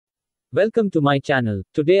Welcome to my channel.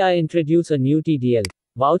 Today I introduce a new TDL,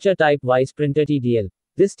 voucher type wise printer TDL.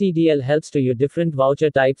 This TDL helps to use different voucher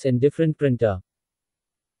types in different printer.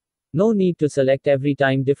 No need to select every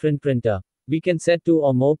time different printer. We can set 2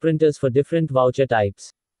 or more printers for different voucher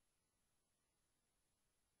types.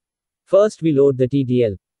 First we load the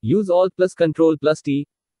TDL. Use Alt plus Control plus T.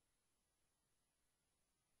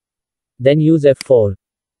 Then use F4.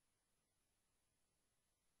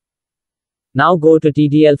 Now go to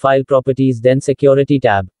TDL File Properties, then Security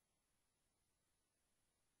tab.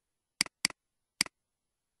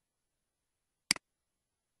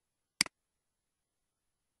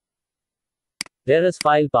 There is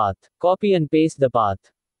file path. Copy and paste the path.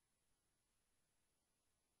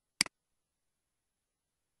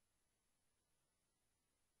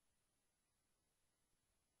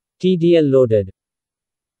 TDL loaded.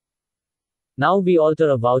 Now we alter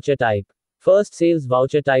a voucher type. First sales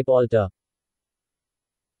voucher type alter.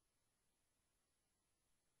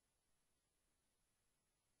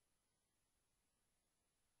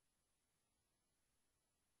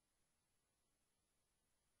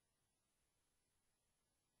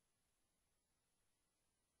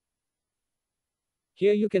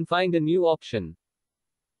 Here you can find a new option.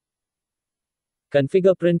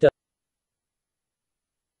 Configure printer.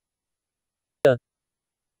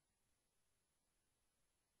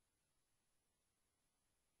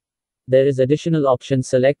 There is additional option,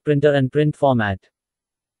 select printer and print format.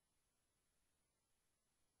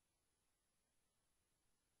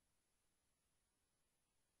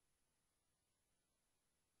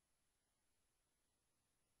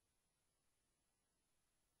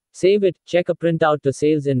 Save it, check a printout to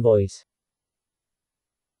sales invoice.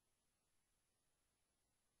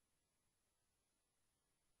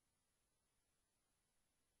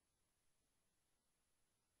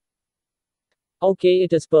 Okay,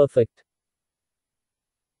 it is perfect.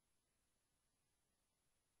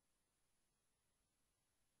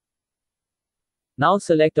 Now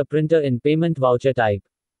select a printer in payment voucher type.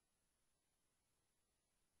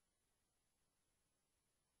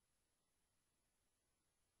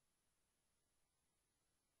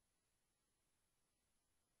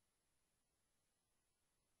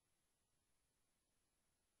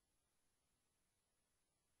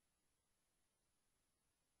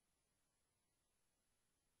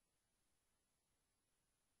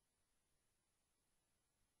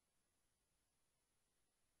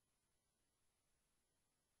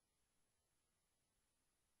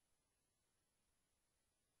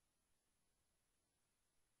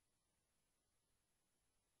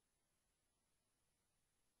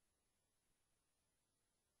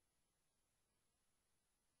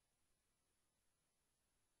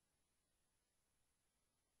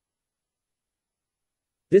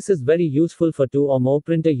 This is very useful for 2 or more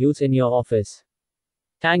printer use in your office.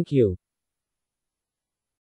 Thank you.